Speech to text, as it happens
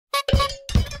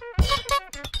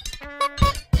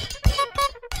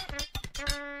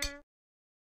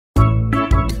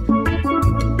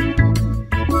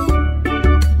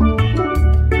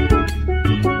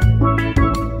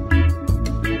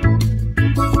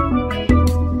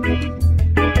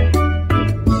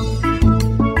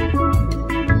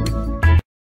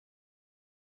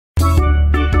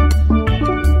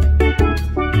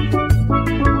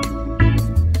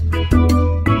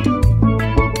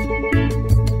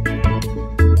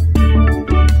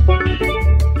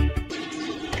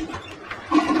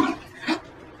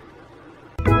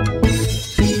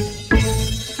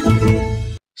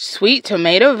Sweet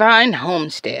Tomato Vine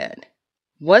Homestead.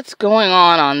 What's going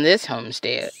on this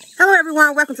homestead? Hello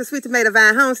everyone, welcome to Sweet Tomato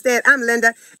Vine Homestead. I'm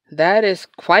Linda. That is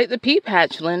quite the pea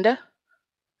patch, Linda.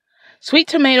 Sweet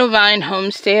Tomato Vine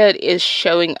Homestead is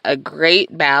showing a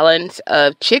great balance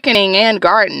of chickening and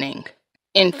gardening.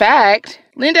 In fact,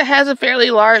 Linda has a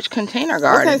fairly large container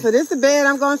garden. Okay, so this is the bed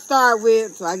I'm going to start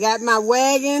with. So I got my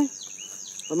wagon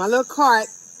with my little cart,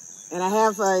 and I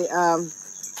have a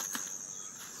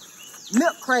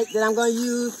milk crate that I'm going to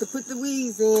use to put the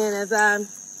weeds in as I'm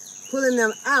pulling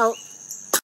them out.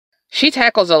 She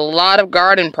tackles a lot of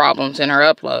garden problems in her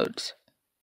uploads.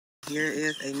 Here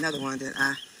is another one that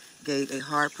I gave a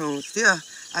hard prune. Still,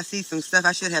 I see some stuff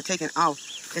I should have taken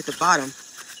off at the bottom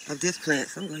of this plant,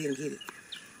 so I'm going to go ahead and get it.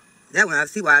 That one, I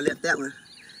see why I left that one,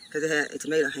 because it had a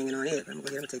tomato hanging on it. I'm going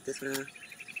to go ahead and take this one out.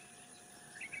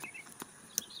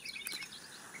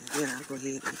 And then I'll go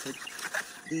ahead and take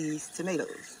these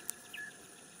tomatoes.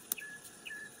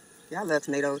 Yeah, I love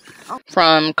tomatoes. Oh.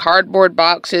 From cardboard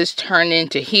boxes turned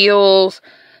into heels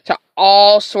to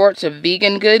all sorts of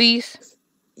vegan goodies.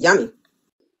 Yummy.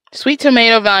 Sweet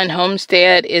Tomato Vine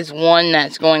Homestead is one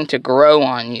that's going to grow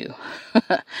on you.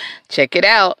 Check it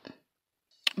out.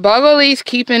 Bogoly's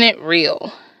keeping it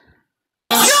real.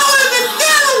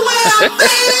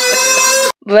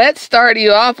 Let's start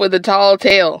you off with a tall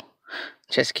tale.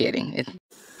 Just kidding.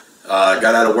 I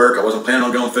got out of work. I wasn't planning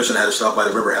on going fishing. I had to stop by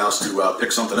the river house to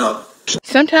pick something up.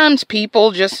 Sometimes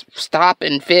people just stop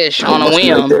and fish on a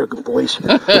whim. Right there, good boys.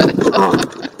 All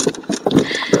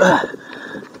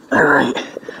right.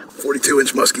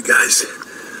 42-inch muskie, guys.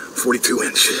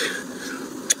 42-inch.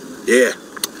 Yeah.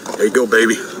 There you go,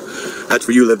 baby. That's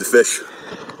where you live to fish.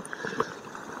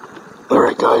 All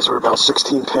right, guys. We're about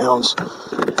 16 pounds.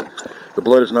 The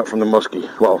blood is not from the muskie.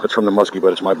 Well, it's from the muskie,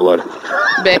 but it's my blood.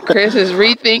 Bet Chris is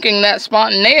rethinking that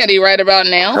spontaneity right about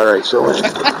now. All right, so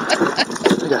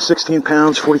I got 16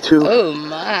 pounds, 42. Oh,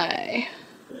 my.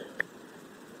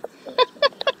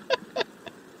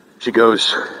 She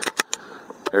goes.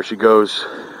 There she goes.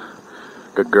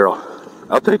 Good girl.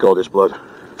 I'll take all this blood.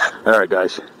 All right,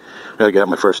 guys. I gotta get out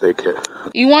my first aid kit.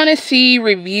 You want to see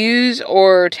reviews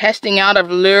or testing out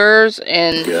of lures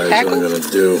and Guys, tackles? what I'm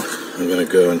gonna do, I'm gonna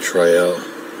go and try out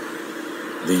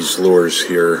these lures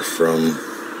here from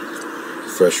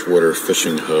Freshwater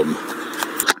Fishing Hub.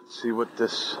 Let's see what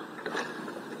this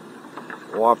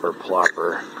Whopper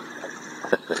Plopper.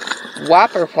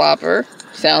 Whopper Plopper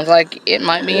sounds like it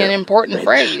might be an important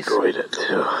phrase. Destroyed it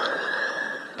too.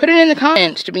 Put it in the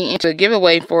comments to be into a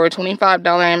giveaway for a $25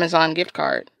 Amazon gift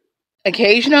card.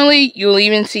 Occasionally, you'll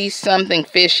even see something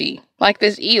fishy, like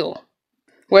this eel.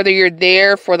 Whether you're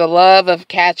there for the love of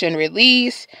catch and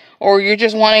release, or you're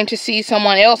just wanting to see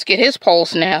someone else get his pole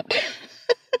snapped.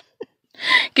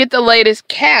 Get the latest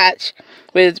catch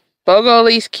with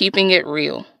Bogoly's Keeping It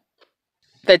Real.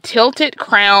 The Tilted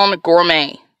Crown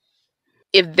Gourmet.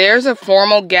 If there's a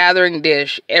formal gathering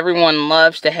dish everyone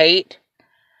loves to hate,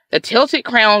 the Tilted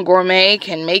Crown Gourmet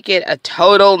can make it a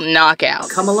total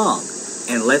knockout. Come along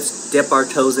and let's dip our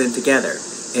toes in together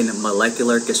in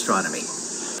molecular gastronomy.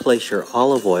 Place your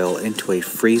olive oil into a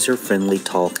freezer-friendly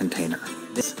tall container.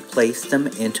 Then place them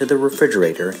into the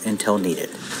refrigerator until needed.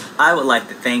 I would like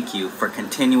to thank you for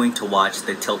continuing to watch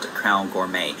the Tilted Crown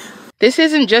Gourmet. This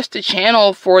isn't just a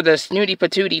channel for the snooty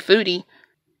patootie foodie.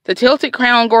 The Tilted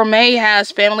Crown Gourmet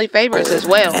has family favorites as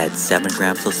well. Add 7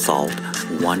 grams of salt,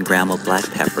 1 gram of black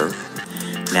pepper.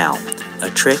 Now, a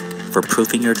trick for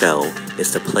proofing your dough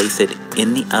is to place it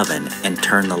in the oven and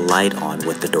turn the light on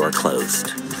with the door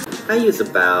closed. I use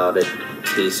about a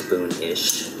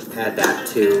teaspoon-ish. Add that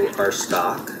to our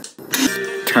stock.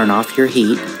 Turn off your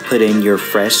heat, put in your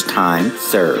fresh thyme,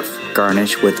 serve.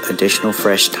 Garnish with additional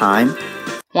fresh thyme.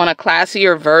 Want a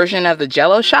classier version of the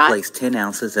Jell-O shot? Place 10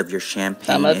 ounces of your champagne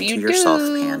Some of into you your do.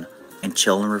 saucepan and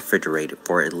chill and refrigerate it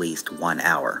for at least 1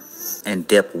 hour. And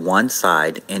dip one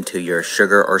side into your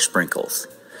sugar or sprinkles.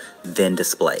 Then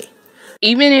display.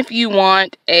 Even if you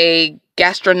want a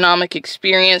gastronomic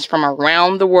experience from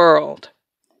around the world,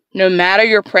 No matter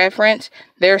your preference,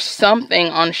 there's something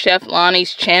on Chef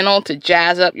Lonnie's channel to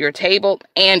jazz up your table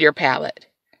and your palate.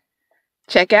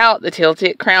 Check out the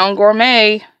Tilted Crown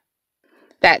Gourmet.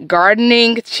 That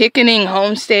gardening, chickening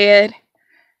homestead,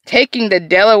 taking the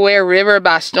Delaware River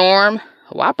by storm,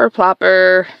 whopper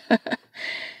plopper.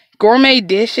 Gourmet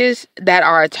dishes that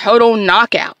are a total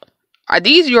knockout. Are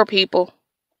these your people?